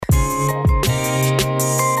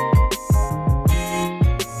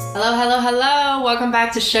welcome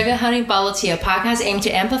back to Sugar Honey Bubble Tea, a podcast aimed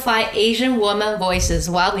to amplify Asian woman voices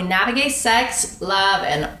while we navigate sex, love,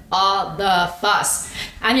 and all the fuss.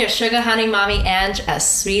 I'm your Sugar Honey Mommy, Ange, as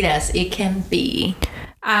sweet as it can be.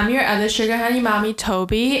 I'm your other Sugar Honey Mommy,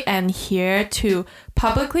 Toby, and here to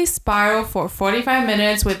publicly spiral for 45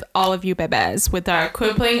 minutes with all of you bebes with our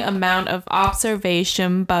crippling amount of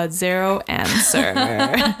observation but zero answer.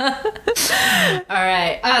 All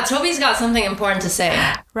right. Toby's got something important to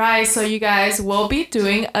say. Right, so you guys will be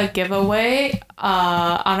doing a giveaway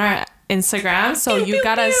on our Instagram, so you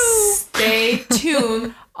gotta stay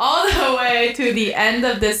tuned all the way to the end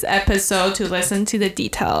of this episode to listen to the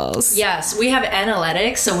details. Yes, we have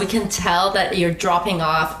analytics, so we can tell that you're dropping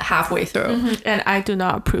off halfway through. Mm-hmm. And I do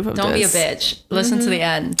not approve of Don't this. Be a bitch. Listen to the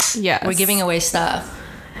end. Yes. We're giving away stuff.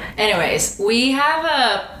 Anyways, we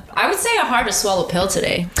have I would say a hard to swallow pill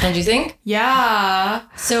today, don't you think? Yeah.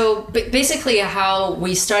 So basically how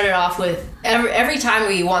we started off with every time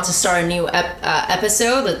we want to start a new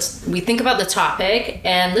episode, we think about the topic,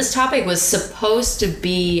 and this topic was supposed to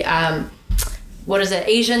be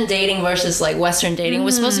Asian dating versus like Western dating. It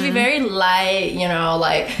was supposed to be very light,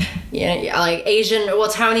 like Asian,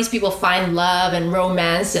 Taiwanese people find love and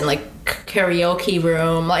romance and like karaoke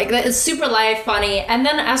room, like it's super light, funny. And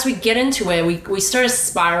then as we get into it, we started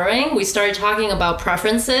spiraling. We started talking about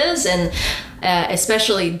preferences and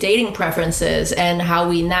especially dating preferences and how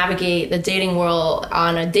we navigate the dating world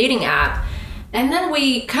on a dating app. And then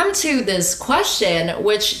we come to this question,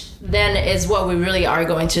 which then is what we really are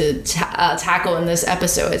going to tackle in this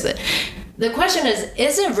episode. The question is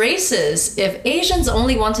it racist if Asians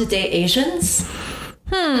only want to date Asians?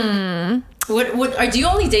 Do you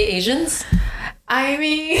only date Asians? I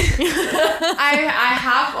mean, I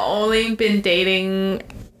have only been dating,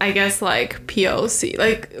 I guess, like POC,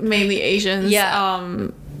 like mainly Asians. Yeah.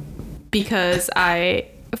 Because I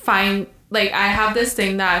find, like, I have this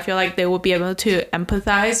thing that I feel like they will be able to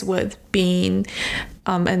empathize with being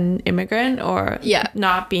an immigrant or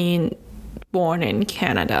not being born in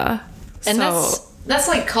Canada. And that's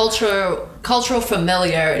like cultural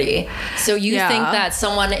familiarity. So you think that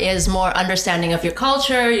someone is more understanding of your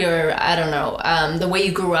culture, the way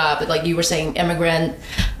you grew up, like you were saying, immigrant,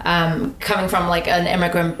 coming from like an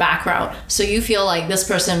immigrant background. So you feel like this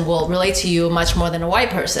person will relate to you much more than a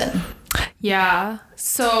white person. Yeah.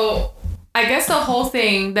 So I guess the whole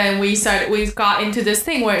thing, then we got into this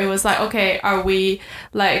thing where it was like, okay, are we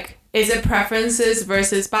like, is it preferences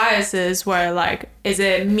versus biases where like, is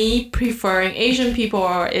it me preferring Asian people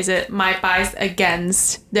or is it my bias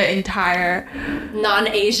against the entire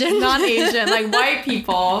non-Asian like white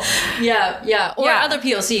people? Or other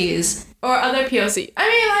POCs. Or other POC. I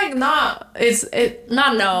mean, like, no.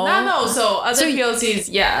 So other POCs,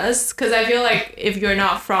 yes. Because I feel like if you're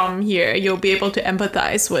not from here, you'll be able to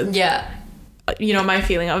empathize with, my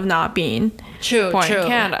feeling of not being born in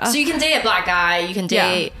Canada. So you can date a black guy. You can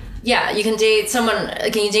date... Yeah, you can date someone...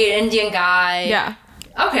 Can you date an Indian guy? Yeah.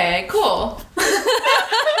 Okay, cool.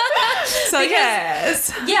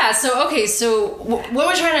 Yes. Yeah, so what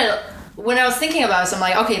we're trying to... When I was thinking about this, I'm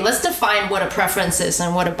like, okay, let's define what a preference is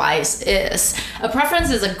and what a bias is. A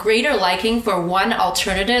preference is a greater liking for one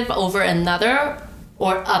alternative over another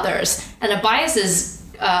or others. And a bias is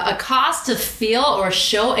a cause to feel or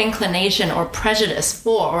show inclination or prejudice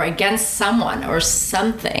for or against someone or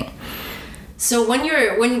something. So when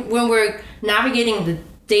we're navigating the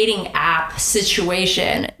dating app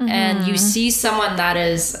situation and you see someone that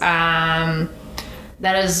is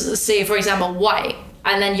say for example white,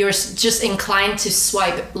 and then you're just inclined to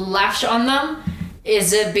swipe left on them,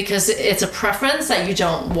 is it because it's a preference that you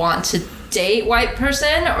don't want to date white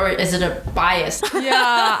person, or is it a bias?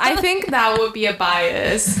 Yeah, I think that would be a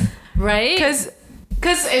bias, right? Because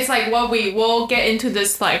it's like we'll get into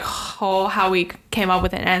this like whole how we came up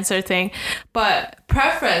with an answer thing, but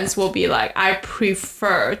preference will be like I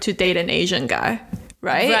prefer to date an Asian guy,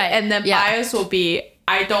 right? And then bias will be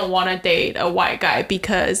I don't want to date a white guy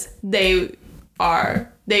because they won't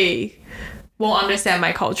understand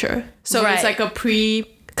my culture. So it's like a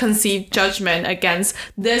preconceived judgment against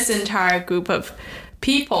this entire group of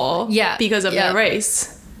people because of their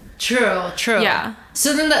race. True. Yeah.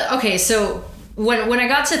 So then so when I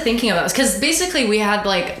got to thinking about this, because basically we had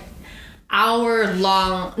like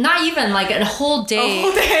hour-long, not even like a whole day,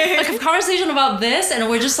 like a conversation about this, and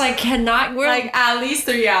we're just like we're like at least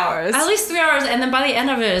 3 hours. And then by the end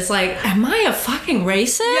of it, it's like, am I a fucking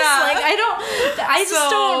racist? Yeah. Like I just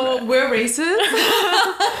don't. We're racist.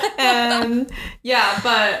 And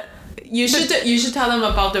but you should tell them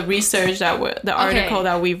about the research the article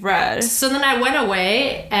that we've read. So then I went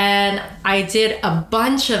away and I did a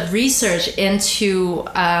bunch of research into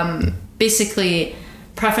basically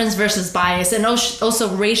preference versus bias, and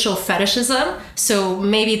also racial fetishism. So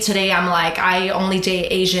maybe today I'm like, I only date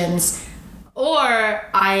Asians, or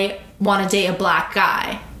I want to date a black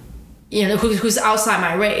guy, you know, who's outside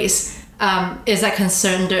my race. Is that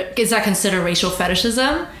considered racial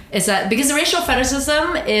fetishism? Is that because racial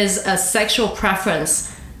fetishism is a sexual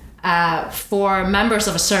preference for members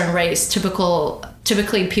of a certain race,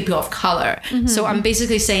 typically people of color. Mm-hmm. So I'm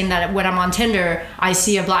basically saying that when I'm on Tinder, I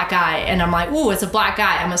see a black guy and I'm like, ooh, it's a black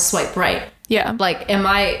guy, I'm gonna swipe right. Yeah. Like, am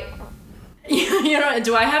I, you know,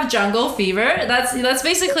 do I have jungle fever? That's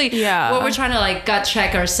basically what we're trying to like gut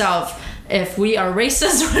check ourselves if we are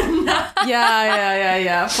racist or not.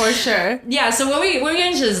 Yeah, for sure. Yeah, so what we're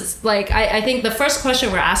going to just, like, I think the first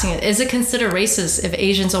question we're asking is it considered racist if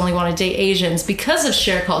Asians only want to date Asians because of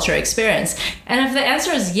shared cultural experience? And if the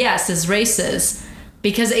answer is yes, it's racist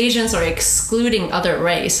because Asians are excluding other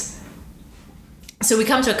race. So we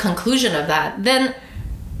come to a conclusion of that. Then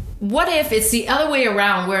what if it's the other way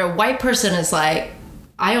around where a white person is like,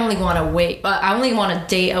 I only want to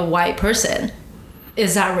date a white person?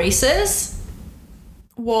 Is that racist?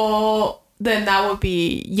 Well, then that would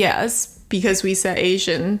be yes, because we said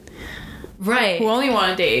Asian. Right. Who only want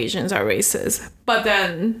to date Asians are racist. But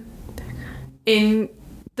then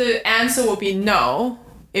the answer would be no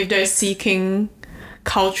if they're seeking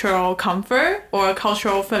cultural comfort or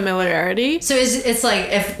cultural familiarity. So it's like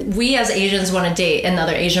if we as Asians want to date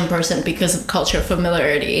another Asian person because of cultural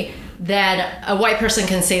familiarity, then a white person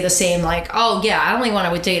can say the same, like, oh yeah, I only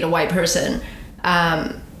want to date a white person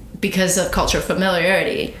because of cultural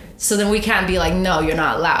familiarity. So then we can't be like, no, you're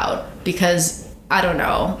not allowed, because I don't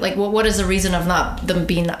know, like what is the reason of not them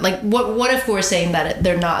being like, what if we're saying that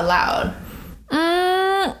they're not allowed?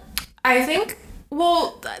 I think,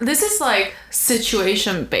 well, this is like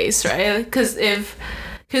situation based, right? Because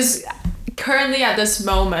currently at this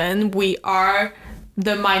moment we are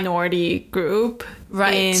the minority group,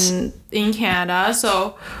 right, in Canada.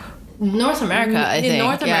 So North America, I think. In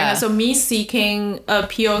North America. So me seeking a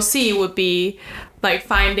POC would be like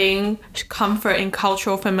finding comfort in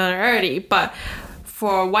cultural familiarity. But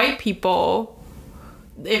for white people,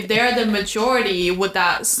 if they're the majority, would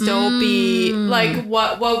that still be like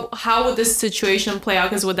how would this situation play out?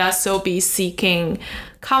 Because would that still be seeking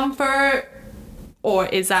comfort? Or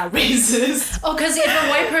is that racist? Oh, because if a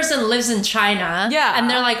white person lives in China, and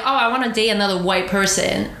they're like, oh, I want to date another white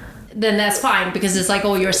person, then that's fine, because it's like,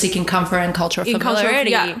 oh, you're seeking comfort and cultural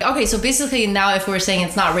familiarity. Okay, so basically now if we're saying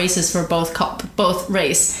it's not racist for both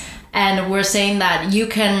race, and we're saying that you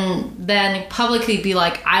can then publicly be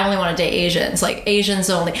like, I only want to date Asians, like Asians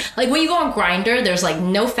only. Like when you go on Grindr, there's like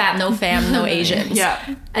no fat, no fam, no Asians.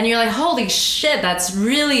 Yeah. And you're like, holy shit, that's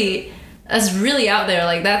really out there.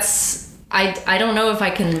 Like that's, I don't know if I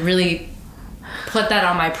can really put that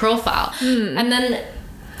on my profile. And then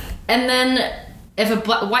if a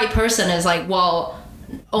white person is like, well,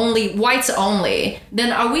 only whites only,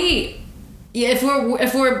 then are we? If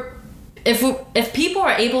people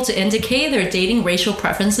are able to indicate they're dating racial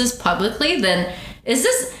preferences publicly, then is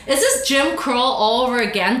this Jim Crow all over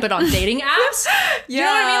again, but on dating apps? You know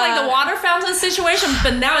what I mean? Like the water fountain situation,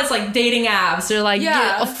 but now it's like dating apps. They're like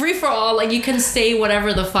a free for all. Like you can say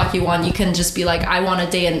whatever the fuck you want. You can just be like, I want to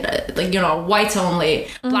date, like, you know, whites only,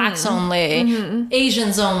 blacks only,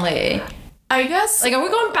 Asians only. I guess, like, are we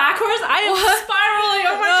going backwards? I am spiraling.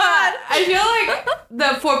 Oh my god! I feel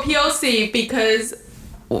like for POC,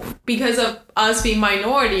 because of us being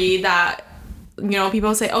minority, that, you know,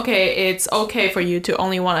 people say, okay, it's okay for you to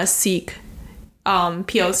only want to seek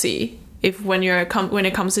POC when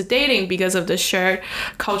it comes to dating because of the shared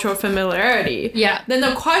cultural familiarity. Yeah. Then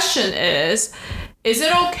the question is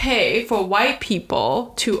it okay for white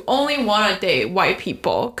people to only want to date white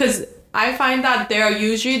people? Because I find that they're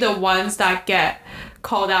usually the ones that get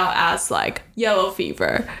called out as like yellow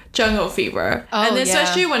fever, jungle fever. And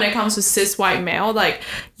especially when it comes to cis white male, like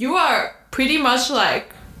you are pretty much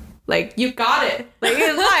like you got it. Like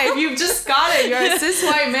in life, you've just got it. You're a cis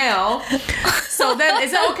white male. So then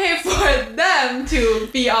is it okay for them to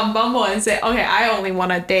be on Bumble and say, okay, I only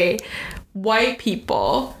want to date white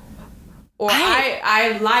people, or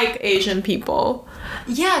I like Asian people?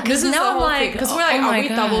 Yeah, because now I'm like, because we're like, are we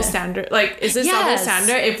double standard? Like, is this double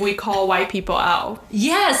standard if we call white people out?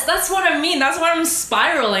 Yes, that's what I mean. That's why I'm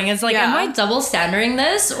spiraling. It's like, am I double standarding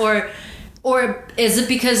this, or is it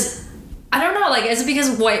because, I don't know, like, is it because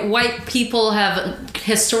white people have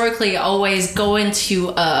historically always go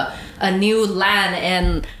into a new land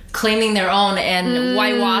and claiming their own and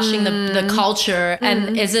whitewashing the culture,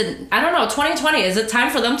 and is it, I don't know, 2020, is it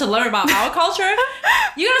time for them to learn about our culture?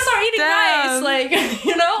 You gotta start eating rice, like,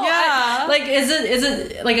 you know? like, is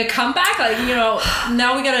it like a comeback? Like, you know,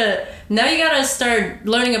 now you gotta start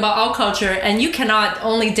learning about our culture, and you cannot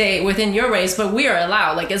only date within your race, but we are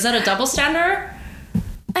allowed. Like, is that a double standard?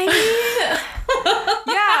 I mean,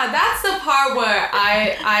 yeah, that's the part where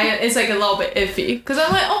I it's like a little bit iffy, because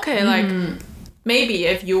I'm like, okay, like maybe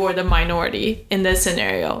if you were the minority in this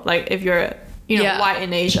scenario, like if you're white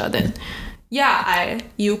in Asia, then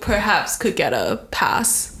you perhaps could get a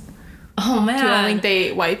pass. Oh man, to only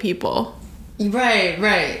date white people.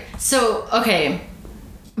 Right. So okay.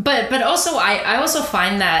 But also I also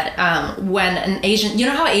find that when an Asian, you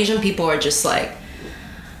know how Asian people are just like,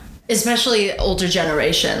 especially older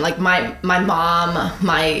generation, like my mom,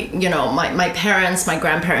 my parents, my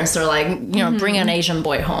grandparents, they're like, you know, bring an Asian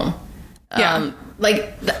boy home. Yeah.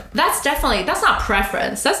 Like that's not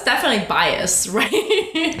preference. That's definitely bias, right?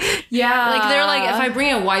 Yeah. Like they're like, if I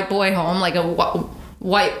bring a white boy home, like a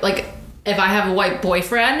white, like if I have a white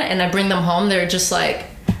boyfriend and I bring them home, they're just like,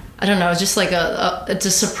 I don't know, just like a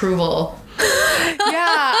disapproval.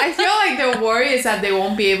 Yeah, I feel like the worry is that they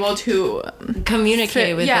won't be able to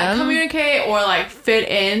communicate with them. Yeah, communicate or like fit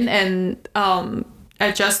in and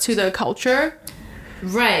adjust to the culture.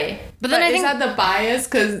 Right. But then I think is that the bias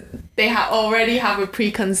because they already have a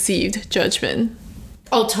preconceived judgment?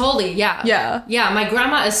 Oh, totally. Yeah. Yeah. My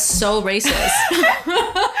grandma is so racist.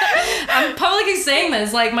 I'm publicly saying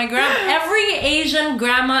this. Like every Asian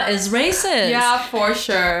grandma is racist. Yeah, for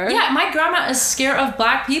sure. Yeah, my grandma is scared of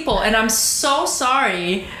black people, and I'm so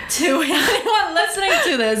sorry to anyone listening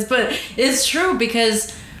to this, but it's true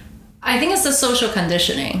because I think it's the social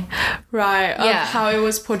conditioning. Right. Yeah. Of how it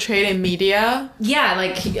was portrayed in media. Yeah,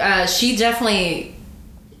 like she definitely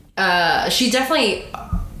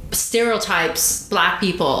stereotypes black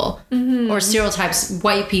people or stereotypes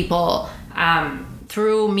white people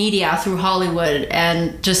through media, through Hollywood,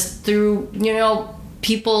 and just through, you know,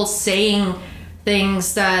 people saying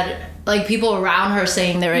things that, like, people around her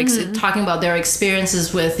saying talking about their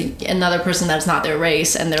experiences with another person that's not their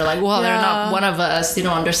race, and they're like, well, they're not one of us, they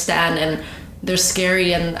don't understand, and they're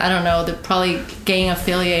scary, and I don't know, they're probably gang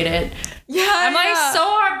affiliated. Yeah, I'm like, so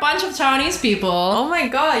are a bunch of Taiwanese people. Oh my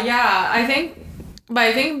god, yeah. I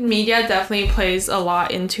think media definitely plays a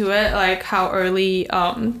lot into it, like how early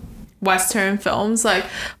Western films, like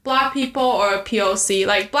black people or POC,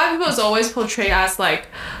 like black people is always portrayed as like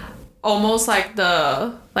almost like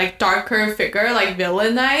the like darker figure, like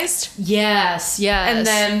villainized. Yes. And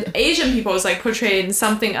then Asian people is like portrayed in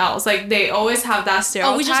something else. Like they always have that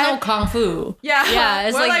stereotype. Oh, we just know kung fu. Yeah.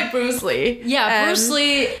 It's we're like Bruce Lee. Yeah, Bruce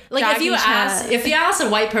Lee. Like if you ask a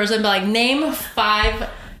white person, but like name 5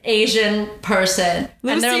 Asian person,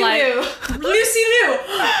 Lucy and they're like Liu. Lucy Liu,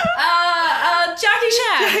 Jackie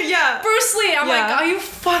Chan, yeah, Bruce Lee. I'm like, are you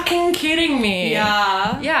fucking kidding me?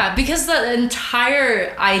 Yeah, because the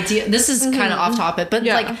entire idea. This is kind of off topic, but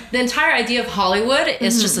like the entire idea of Hollywood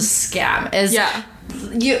is just a scam.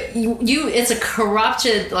 You it's a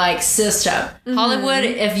corrupted like system. Hollywood,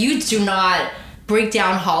 if you do not break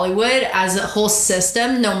down Hollywood as a whole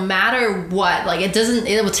system, no matter what, like it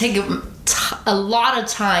will take a lot of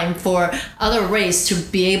time for other race to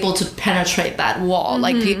be able to penetrate that wall,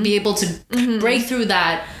 like be able to break through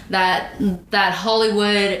that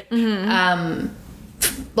Hollywood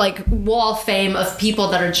like wall of fame of people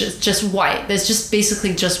that are just white. There's just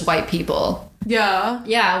basically just white people. Yeah.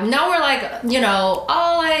 Now we're like, you know,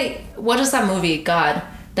 what is that movie? God,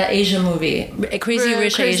 that Asian movie, Crazy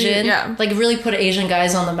Rich Asian. Yeah. Like really put Asian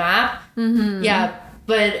guys on the map. Yeah,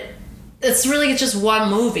 but it's really just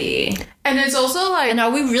one movie. And it's also like... And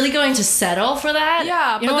are we really going to settle for that?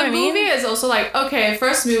 Yeah, you know but the movie is also like, okay,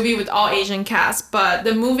 first movie with all Asian cast, but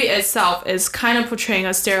the movie itself is kind of portraying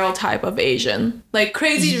a stereotype of Asian. Like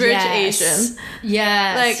crazy rich Asian.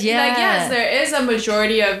 Yes. Like yes, there is a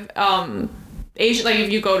majority of Asian, like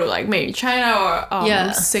if you go to like maybe China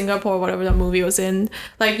or Singapore, whatever the movie was in,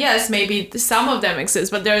 like yes, maybe some of them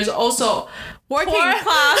exist, but there's also working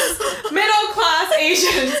class, middle class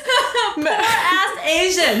Asians, poor ass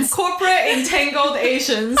Asians, corporate entangled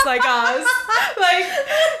Asians like us. Like,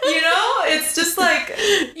 you know, it's just like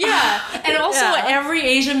and also every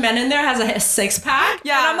Asian man in there has a 6-pack.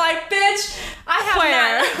 Yeah, and I'm like, bitch, I have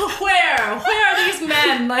where are these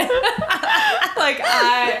men? Like,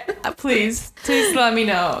 please let me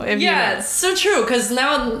know if you know. Yeah, it's so true. Because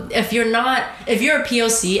now if you're a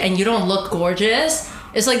POC and you don't look gorgeous,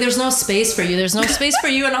 It's like there's no space for you. There's no space for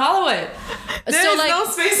you in Hollywood. There's like, no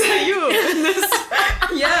space for you in this.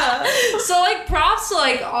 Yeah. So like props to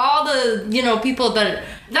like all the, you know, people that.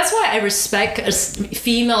 That's why I respect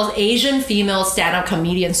Asian female stand-up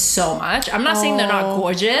comedians so much. I'm not saying they're not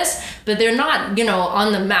gorgeous, but they're not, you know,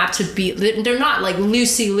 on the map to be. They're not like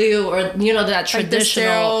Lucy Liu or, you know, that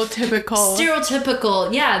traditional, like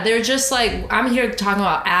stereotypical. Yeah, they're just like, I'm here talking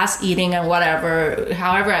about ass eating and whatever,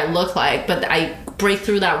 however I look like, but I break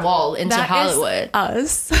through that wall into Hollywood.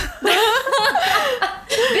 Us.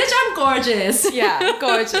 Bitch, I'm gorgeous. Yeah,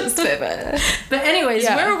 gorgeous, baby. But anyways,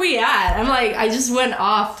 where are we at? I'm like, I just went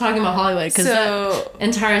off talking about Hollywood because that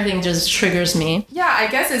entire thing just triggers me. Yeah, I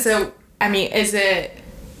guess is it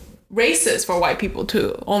racist for white people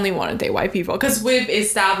to only want to date white people? Because we've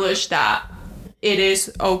established that it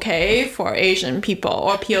is okay for Asian people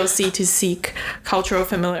or POC to seek cultural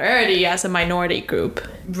familiarity as a minority group.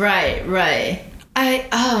 Right.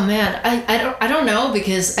 I don't know,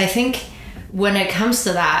 because I think when it comes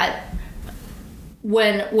to that,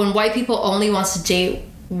 when white people only wants to date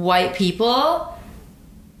white people,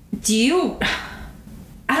 I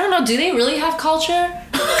don't know, do they really have culture?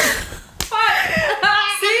 See,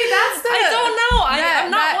 that's I don't know.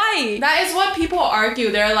 I'm not white. That is what people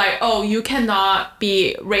argue. They're like, oh, you cannot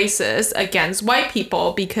be racist against white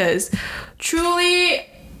people because truly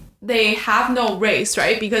they have no race,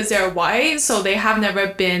 right? Because they're white, so they have never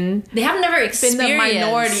experienced the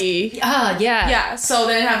minority. Yeah. So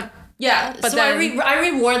they have. Yeah, but so then, I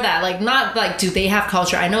reward that. Like, not like, do they have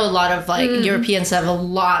culture? I know a lot of like Europeans have a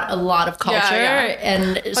lot of culture,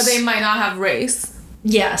 but they might not have race.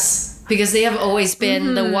 Yes, because they have always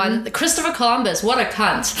been the one. Christopher Columbus, what a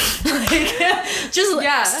cunt!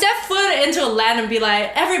 Step foot into a land and be like,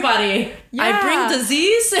 everybody, I bring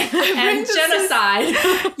disease and genocide.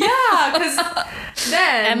 Yeah, because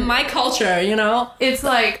then and my culture, you know, it's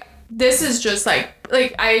like this is just like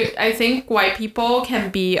I think white people can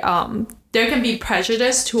be there can be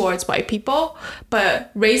prejudice towards white people,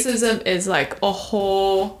 but racism is like a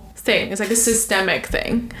whole thing. It's like a systemic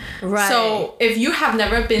thing. Right. So if you have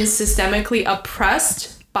never been systemically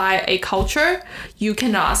oppressed by a culture, you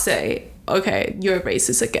cannot say, okay, you're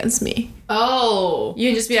racist against me. Oh. You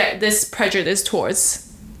can just be like, this prejudice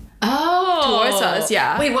towards us.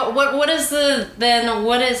 Yeah. Wait, what is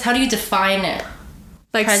how do you define it?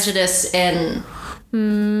 Like prejudice in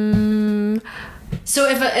so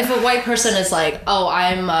if a white person is like, oh,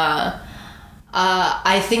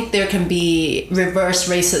 I think there can be reverse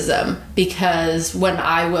racism because when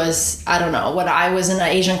I was in an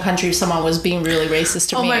Asian country, someone was being really racist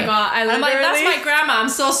to me. Oh my god, I'm like, that's my grandma, I'm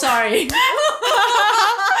so sorry.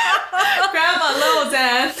 Grandma Lil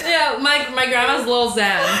Zan. Yeah, my grandma's Lil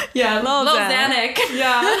Zan. Yeah, Lil Xanic.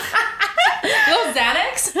 Yeah. Lil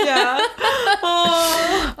Xanax? Yeah.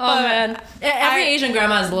 Oh man. Every Asian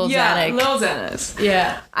grandma is Lil Xanax. Yeah, Lil Xanax.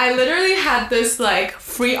 Yeah. I literally had this like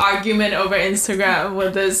free argument over Instagram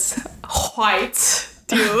with this white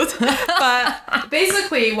dude. But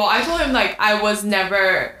basically, well, I told him like I was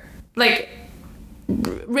never like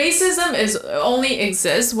racism only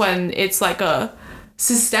exists when it's like a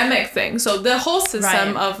systemic thing. So the whole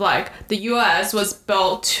system of like the US was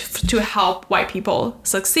built to help white people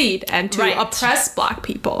succeed and to oppress black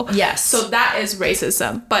people. Yes. So that is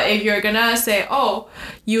racism. But if you're gonna say, oh,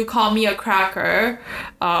 you call me a cracker,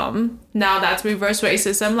 now that's reverse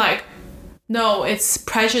racism, like, no, it's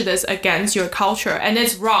prejudice against your culture and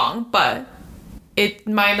it's wrong, but it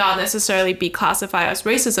might not necessarily be classified as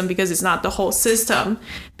racism because it's not the whole system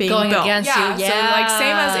being going built against you. Yeah. So like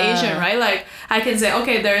same as Asian, right? Like I can say,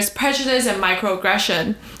 okay, there's prejudice and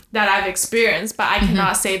microaggression that I've experienced, but I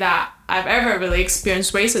cannot say that I've ever really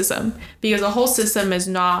experienced racism because the whole system is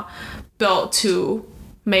not built to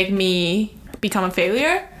make me become a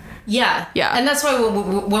failure. Yeah. Yeah. And that's why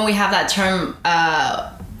when we have that term,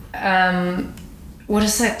 what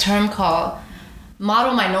is that term called?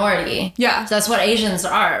 Model minority. Yeah. So that's what Asians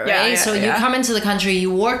are, right? Yeah, so you come into the country,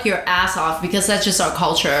 you work your ass off because that's just our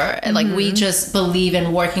culture. Like we just believe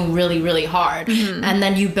in working really, really hard. And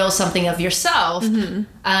then you build something of yourself.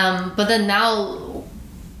 But then now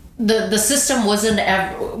the system wasn't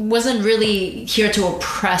really here to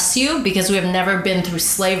oppress you because we have never been through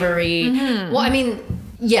slavery. Well, I mean,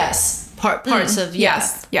 yes, parts of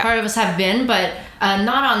part of us have been, but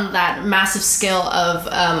not on that massive scale of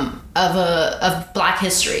Black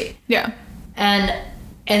history. Yeah.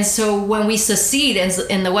 And so when we succeed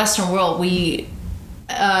in the Western world, we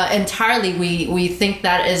entirely think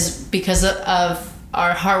that is because of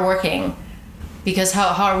our hard working, because how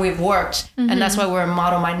hard we've worked, and that's why we're a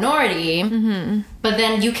model minority. But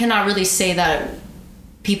then you cannot really say that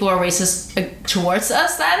people are racist towards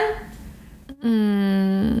us then?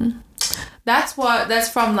 That's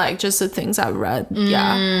from like just the things I've read.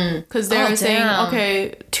 Yeah. Because they're saying,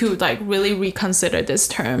 okay, to like really reconsider this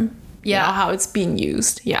term. Yeah. You know, how it's being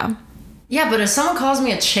used. Yeah. Yeah, but if someone calls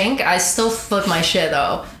me a chink, I still flip my shit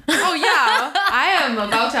though. Oh yeah. I am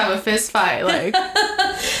about to have a fist fight. Like,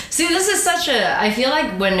 see, this is I feel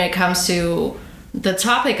like when it comes to the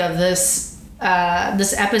topic of this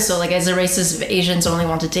episode, like, is it racist if Asians only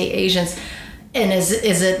want to date Asians? And is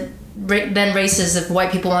it then racist if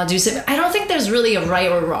white people want to do something? I don't think there's really a right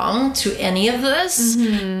or wrong to any of this.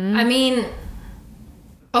 I mean,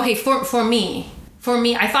 okay, for me,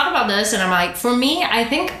 I thought about this and I'm like, for me, I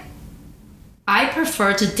think I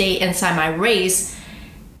prefer to date inside my race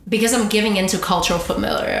because I'm giving into cultural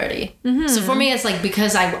familiarity. So for me, it's like,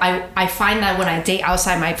 because I find that when I date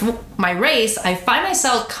outside my race, I find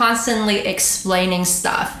myself constantly explaining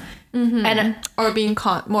stuff. And or being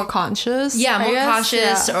more conscious. Yeah, more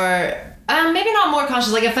conscious, or maybe not more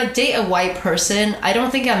conscious. Like, if I date a white person, I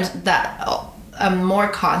don't think I'm more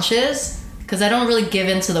conscious, because I don't really give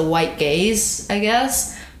into the white gaze, I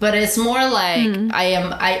guess. But it's more like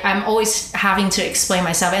I'm always having to explain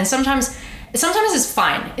myself, and sometimes it's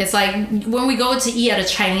fine. It's like when we go to eat at a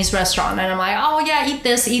Chinese restaurant and I'm like, oh yeah, eat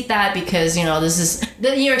this, eat that, because, you know,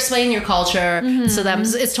 you're explaining your culture to them.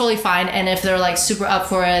 It's totally fine. And if they're like super up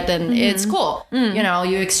for it, then it's cool. You know,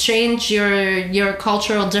 you exchange your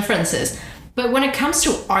cultural differences. But when it comes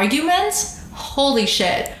to arguments, holy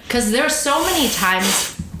shit. Because there are so many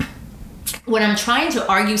times when I'm trying to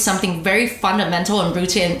argue something very fundamental and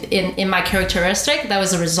rooted in my characteristic that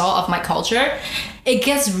was a result of my culture, it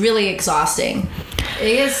gets really exhausting.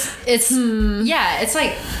 It's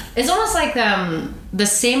like, it's almost like the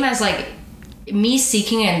same as like me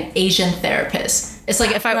seeking an Asian therapist. It's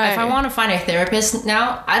like, if I want to find a therapist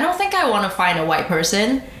now, I don't think I want to find a white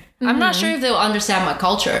person. I'm not sure if they'll understand my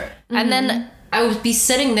culture. And then I would be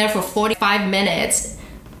sitting there for 45 minutes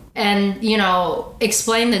and, you know,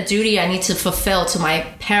 explain the duty I need to fulfill to my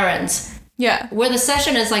parents. Yeah. Where the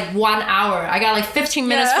session is like 1 hour. I got like 15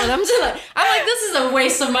 minutes for them to like, I'm like, this is a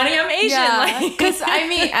waste of money. I'm Asian. Yeah. Because I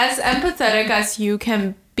mean, as empathetic as you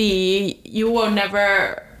can be, you will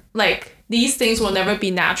never, like, these things will never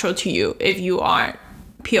be natural to you if you aren't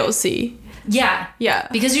POC. Yeah. Yeah.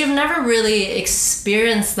 Because you've never really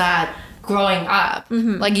experienced that growing up.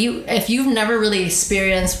 Like, if you've never really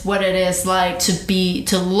experienced what it is like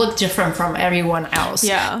to look different from everyone else,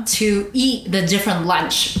 to eat the different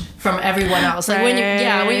lunch from everyone else, like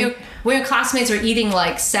when your classmates are eating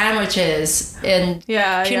like sandwiches and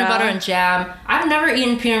peanut butter and jam. I've never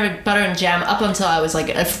eaten peanut butter and jam up until I was like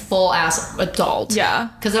a full ass adult,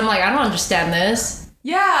 because I'm like, I don't understand this.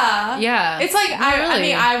 It's like,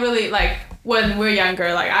 I really like, when we're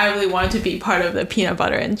younger, like, I really wanted to be part of the peanut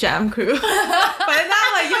butter and jam crew. But now,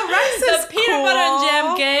 like, yo, rice is the peanut butter and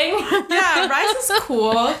jam gang. Yeah, rice is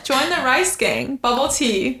cool. Join the rice gang. Bubble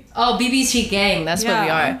tea. Oh, BBT gang. That's what we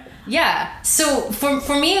are. Yeah. So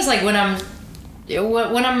for me, it's like when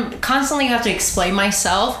I'm constantly have to explain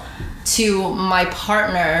myself to my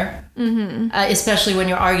partner, especially when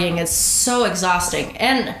you're arguing, it's so exhausting.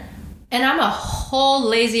 And I'm a whole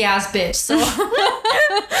lazy ass bitch. So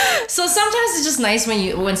so sometimes it's just nice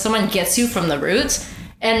when someone gets you from the roots.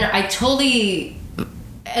 And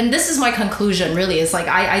and this is my conclusion, really. It's like,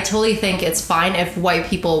 I totally think it's fine if white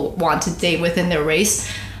people want to date within their race,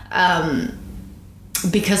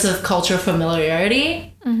 because of cultural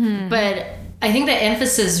familiarity. But I think the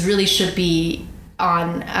emphasis really should be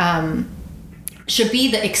on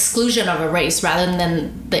the exclusion of a race rather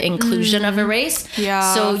than the inclusion of a race.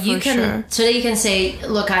 Yeah. So today you can say,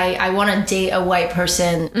 look, I want to date a white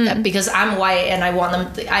person because I'm white and I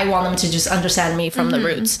want them to just understand me from the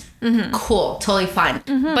roots. Cool, totally fine.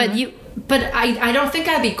 But I don't think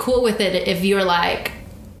I'd be cool with it if you're like,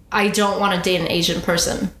 I don't want to date an Asian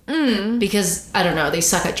person because, I don't know, they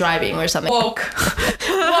suck at driving or something.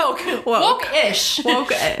 Woke-ish.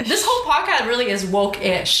 Woke-ish. This whole podcast really is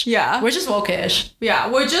woke-ish. Yeah. We're just woke-ish.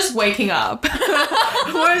 Yeah, we're just waking up.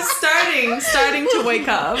 We're starting to wake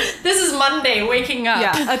up. This is Monday, waking up.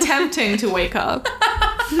 Yeah, attempting to wake up.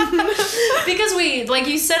 Because we, like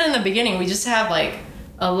you said in the beginning, we just have like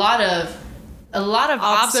a lot of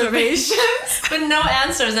observations but no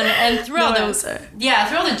answers, and throughout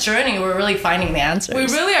the journey we're really finding the answers. We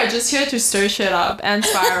really are just here to stir shit up and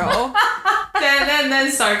spiral. then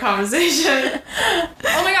start conversation.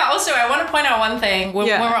 Oh my god, also I want to point out one thing when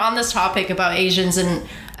we're on this topic about Asians and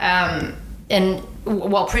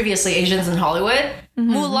previously Asians in Hollywood.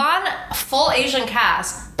 Mulan, full Asian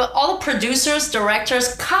cast, but all the producers,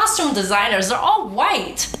 directors, costume designers, they're all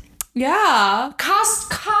white. Yeah.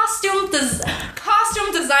 Costume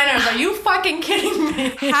designers, are you fucking kidding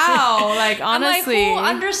me? How? Like, honestly. I'm like, who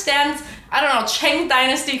understands, I don't know, Qing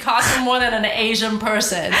Dynasty costume more than an Asian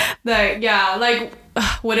person? Like, yeah, like,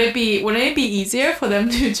 wouldn't it be easier for them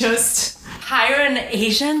to just hire an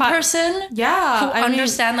Asian person? Yeah. Who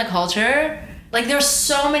understand the culture? Like, there's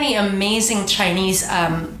so many amazing Chinese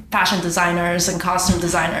fashion designers and costume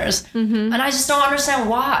designers. And I just don't understand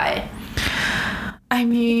why. I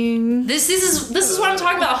mean, this is what I'm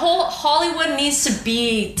talking about. Whole Hollywood needs to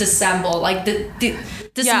be disassembled, like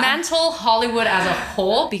dismantle Hollywood as a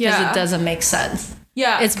whole, because it doesn't make sense.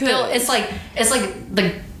 Yeah, it's built. It's like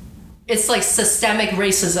systemic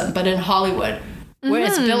racism, but in Hollywood, where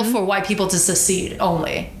it's built for white people to succeed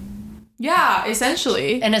only. Yeah,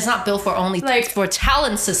 essentially. And it's not built for only for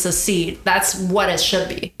talents to succeed. That's what it should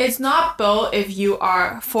be. It's not built if you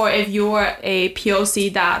are a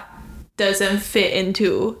POC that doesn't fit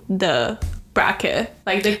into the bracket,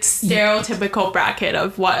 like the stereotypical bracket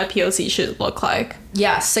of what a POC should look like.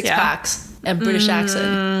 Yeah, six packs and British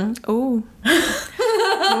accent. Oh.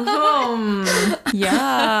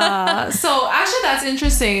 Yeah. So actually that's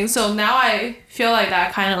interesting. So now I feel like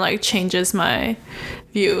that kind of like changes my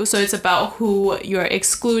view. So it's about who you're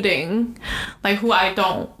excluding, like who I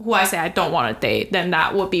say I don't want to date, then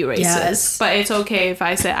that would be racist. Yes. But it's okay if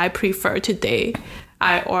I say I prefer to date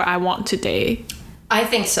I want to date. I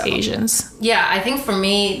think so. Asians. Yeah, I think for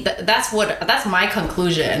me that's my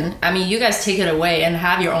conclusion. I mean, you guys take it away and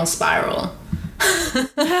have your own spiral.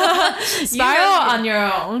 Spiral on your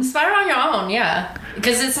own. Spiral on your own, yeah.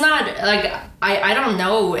 Because it's not like I don't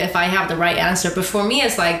know if I have the right answer, but for me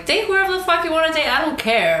it's like date whoever the fuck you want to date. I don't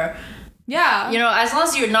care. Yeah. You know, as long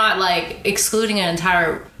as you're not like excluding an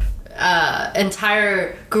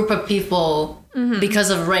entire group of people because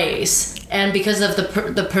of race and because of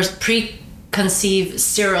the preconceived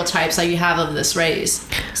stereotypes that you have of this race.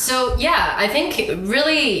 So yeah, I think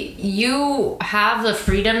really you have the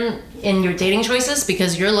freedom in your dating choices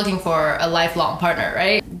because you're looking for a lifelong partner,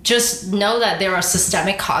 right? Just know that there are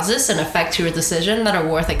systemic causes and effect to your decision that are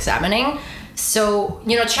worth examining. So,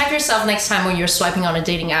 you know, check yourself next time when you're swiping on a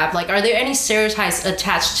dating app. Like, are there any stereotypes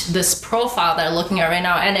attached to this profile that you're looking at right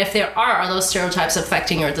now? And if there are those stereotypes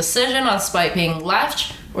affecting your decision on swiping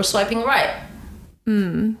left or swiping right?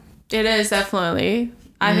 It is definitely.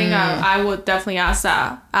 I think I would definitely ask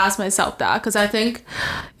myself that, because I think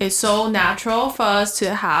it's so natural for us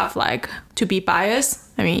to have to be biased.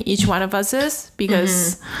 I mean, each one of us is,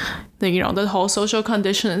 because the whole social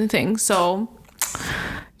conditioning thing. So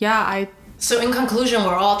yeah, So in conclusion,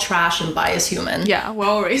 we're all trash and biased human. Yeah, we're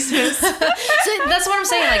all racist. So that's what I'm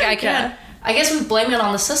saying. Like I guess we blame it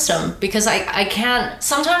on the system, because I can't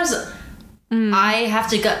sometimes. I have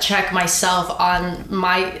to gut check myself on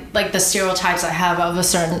my the stereotypes I have of a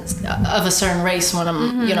certain race when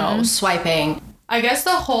I'm swiping. I guess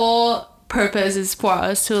the whole purpose is for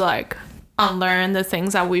us to unlearn the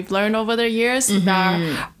things that we've learned over the years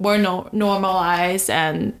that were normalized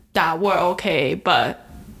and that were okay, but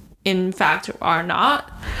in fact are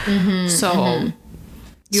not. So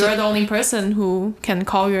you're the only person who can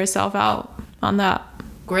call yourself out on that.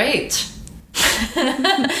 Great.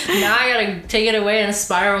 Now I gotta take it away and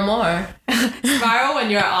spiral more. Spiral when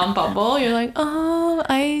you're on Bumble, you're like, oh,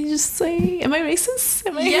 I just say, am I racist?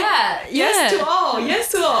 Am I? Yeah. Yes to all.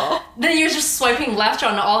 Yes to all. Then you're just swiping left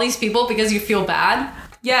on all these people because you feel bad.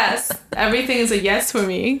 Yes. Everything is a yes for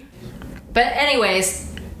me. But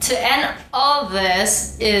anyways, to end all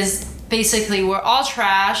this is basically we're all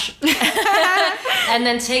trash. And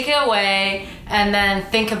then take it away and then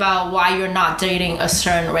think about why you're not dating a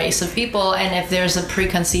certain race of people, and if there's a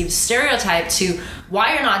preconceived stereotype to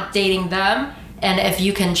why you're not dating them, and if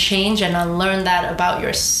you can change and unlearn that about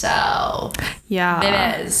yourself. Yeah.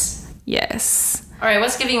 It is. Yes. All right,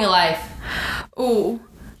 what's giving you life? Ooh.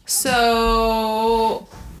 So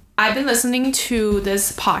I've been listening to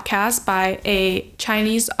this podcast by a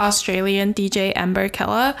Chinese-Australian DJ, Amber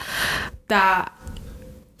Keller, that,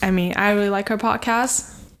 I mean, I really like her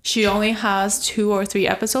podcast. She only has 2 or 3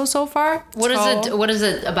 episodes so far. What is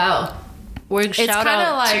it about? We're shouting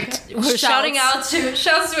out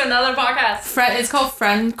to another podcast. It's called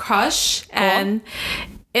Friend Crush, cool. And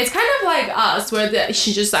it's kind of like us, where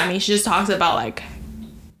she just talks about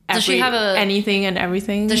does she have anything and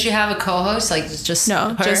everything. Does she have a co-host?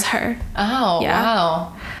 No, her? just her. Oh, yeah.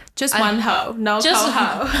 Wow. Just one hoe, no just,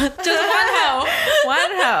 co-ho. Just one hoe.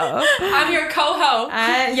 One hoe. I'm your co-ho.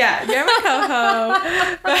 Yeah, you're my co-ho.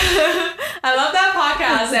 I love that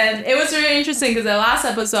podcast, and it was really interesting because the last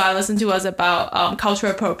episode I listened to was about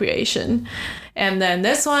cultural appropriation, and then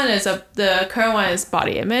this one is the current one is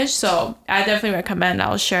body image. So I definitely recommend.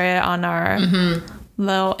 I'll share it on our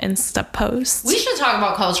little Insta post. We should talk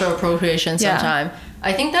about cultural appropriation sometime. Yeah.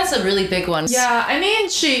 I think that's a really big one. Yeah, I mean,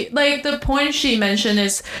 the point she mentioned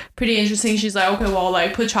is pretty interesting. She's like, okay, well,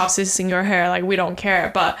 like, put chopsticks in your hair, like, we don't care,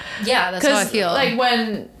 but yeah, that's how I feel. Like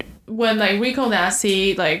when like Rico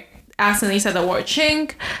Nasty like accidentally said the word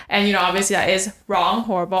chink, and you know, obviously that is wrong,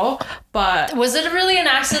 horrible, but was it really an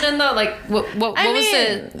accident though? Like what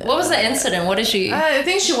was the incident? What did she? I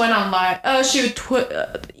think she went on live. She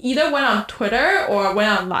either went on Twitter or went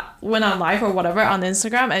on live or whatever on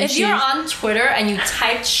Instagram. And if you're on Twitter and you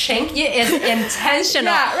type chink, it's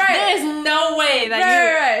intentional. Yeah, right. There is no way that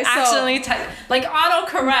you accidentally type like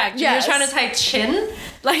autocorrect. Yes. You're trying to type chin.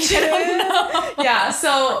 Like, I don't know. Yeah,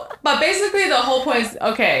 so, but basically the whole point is,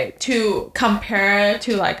 okay, to compare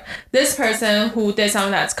to, like, this person who did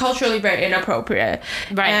something that's culturally very inappropriate.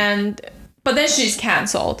 Right. But then she's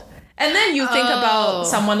canceled. And then you think about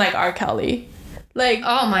someone like R. Kelly. Like,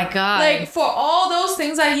 oh my God. Like, for all those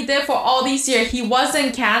things that he did for all these years, he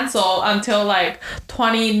wasn't canceled until, like,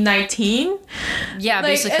 2019. Yeah, like,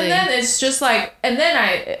 basically. And then it's just, like, and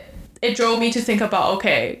then it drove me to think about,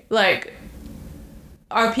 okay, like,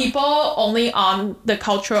 are people only on the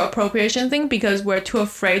cultural appropriation thing because we're too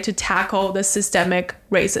afraid to tackle the systemic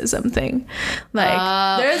racism thing?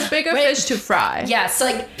 Like, there's bigger fish to fry. Yes,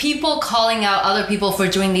 like people calling out other people for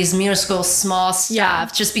doing these minuscule small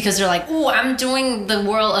stuff just because they're like, oh, I'm doing the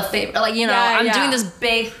world a favor. Like, you know, I'm doing this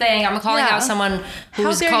big thing. I'm calling out someone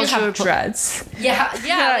who's cultural dreads. Things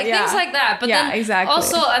like that. But then exactly.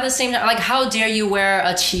 Also at the same time, like, how dare you wear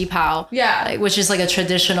a qipao? Yeah. Like, which is like a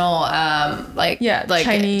traditional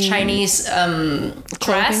Chinese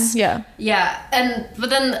dress. Yeah. Yeah. But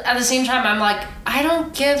then at the same time, I'm like, I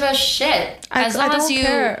don't give a shit. As long as you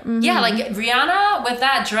care. Mm-hmm. Yeah, like Rihanna with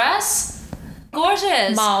that dress,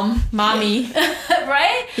 gorgeous. Mommy.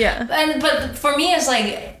 Right? Yeah. But for me, it's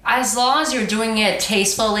like, as long as you're doing it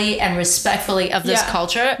tastefully and respectfully of this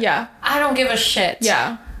culture, I don't give a shit.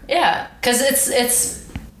 Yeah. Yeah. Because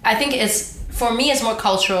I think for me, it's more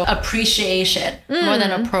cultural appreciation more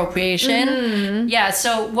than appropriation. Mm-hmm. Yeah,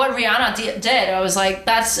 so what Rihanna did, I was like,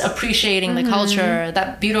 that's appreciating the culture,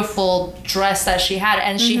 that beautiful dress that she had.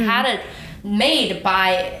 And she had it made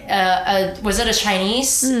by, was it a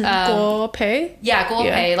Chinese? Guo Pei? Yeah, Guo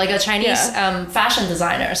Pei, like a Chinese fashion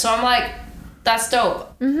designer. So I'm like, that's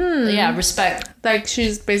dope. Mm-hmm. Yeah, respect. Like,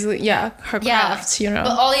 she's basically, her craft, you know.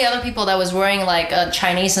 But all the other people that was wearing like a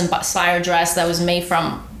Chinese inspired dress that was made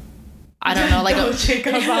from, I don't know, like Dolce &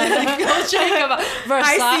 Gabbana. Versace.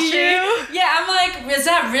 I see you. Yeah, I'm like, is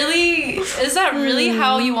that really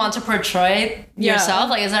how you want to portray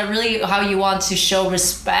yourself? Like, is that really how you want to show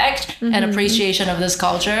respect and appreciation of this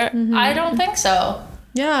culture? I don't think so.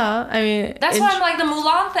 Yeah, I mean... That's why I'm like, the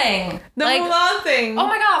Mulan thing. Mulan thing. Oh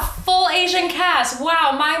my God, full Asian cast.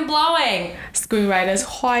 Wow, mind-blowing. Screenwriters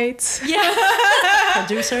white. Yeah.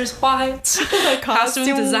 Producers white.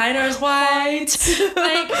 Costume designers white.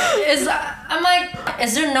 I'm like,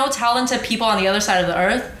 is there no talented people on the other side of the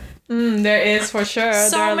earth? There is, for sure.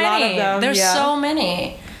 So there are many. A lot of them. There's so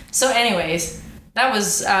many. So anyways... That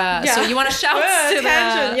was, so you want to shout to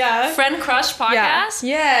the Friend Crush podcast?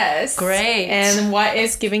 Yeah. Yes. Great. And what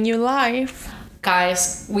is giving you life?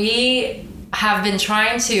 Guys, we have been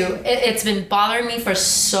trying to, it's been bothering me for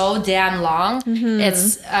so damn long.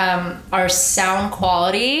 It's our sound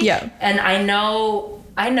quality. Yeah. And I know,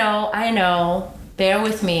 bear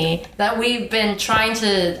with me, that we've been trying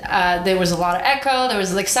to, there was a lot of echo, there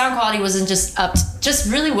was like sound quality wasn't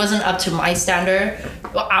really wasn't up to my standard,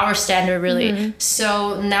 our standard really.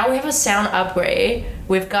 So now we have a sound upgrade.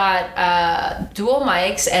 We've got dual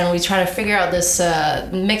mics and we try to figure out this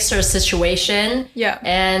mixer situation. Yeah.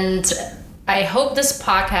 And I hope this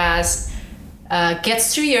podcast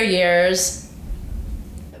gets to your ears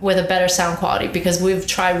with a better sound quality, because we've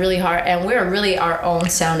tried really hard and we're really our own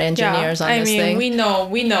sound engineers on this thing. we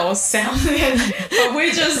know sound, but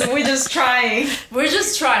we're just trying. We're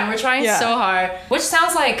trying so hard, which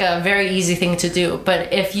sounds like a very easy thing to do.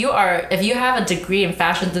 But if you have a degree in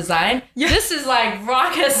fashion design, this is like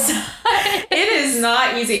rocket science. It is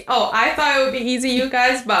not easy. Oh, I thought it would be easy, you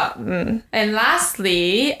guys, but And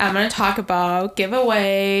lastly, I'm gonna talk about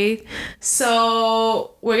giveaway.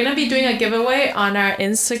 So we're gonna be doing a giveaway on our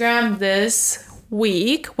Instagram this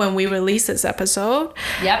week when we release this episode.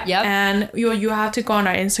 Yep. And you have to go on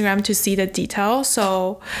our Instagram to see the details.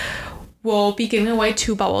 So we'll be giving away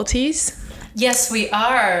 2 bubble teas. Yes, we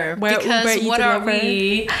are. Where because Uber Eats what are delivered.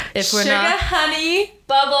 we if we're Sugar not honey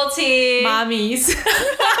bubble tea? mommies.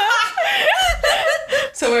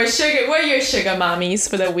 So we're your sugar mommies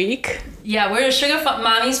for the week. Yeah, we're sugar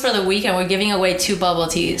mommies for the week, and we're giving away 2 bubble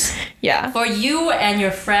teas. Yeah. For you and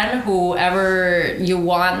your friend, whoever you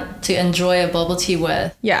want to enjoy a bubble tea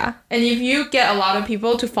with. Yeah. And if you get a lot of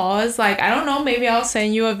people to follow us, like, I don't know, maybe I'll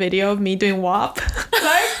send you a video of me doing WAP.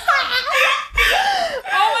 Like,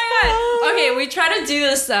 oh my god. Okay, we tried to do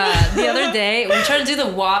this the other day. We tried to do the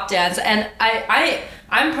WAP dance, and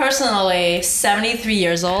I'm personally 73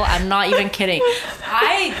 years old. I'm not even kidding.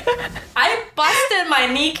 I busted my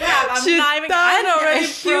kneecap. I'm not even. I already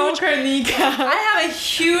huge, broke her kneecap. I have a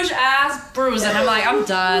huge ass bruise, and I'm like, I'm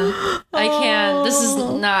done. I can't. This is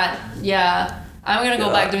not. Yeah. I'm gonna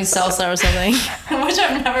go back doing salsa or something, which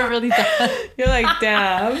I've never really done. You're like,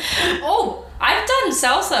 damn. Oh, I've done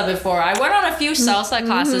salsa before. I went on a few salsa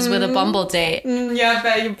classes with a Bumble date. Yeah,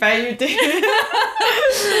 bet you did.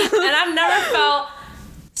 And I've never felt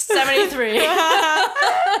 73.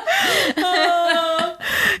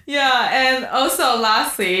 Yeah, and also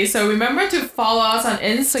lastly, so remember to follow us on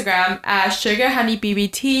Instagram at Sugar Honey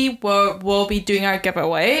BBT, where we'll be doing our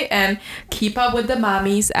giveaway, and keep up with the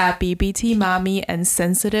mommies at BBT Mommy and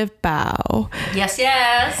Sensitive Bow.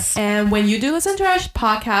 Yes. And when you do listen to our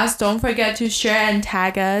podcast, don't forget to share and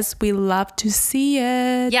tag us. We love to see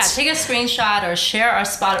it. Yeah, take a screenshot or share our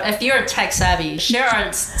spot. If you're tech savvy, share our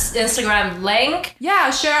Instagram link. Yeah,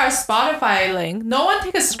 share our Spotify link. No one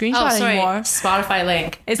take a screenshot anymore. Spotify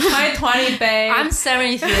link. It's 2020, babe. I'm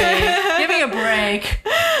 73. Give me a break.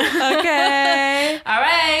 Okay. All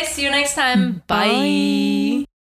right. See you next time. Bye.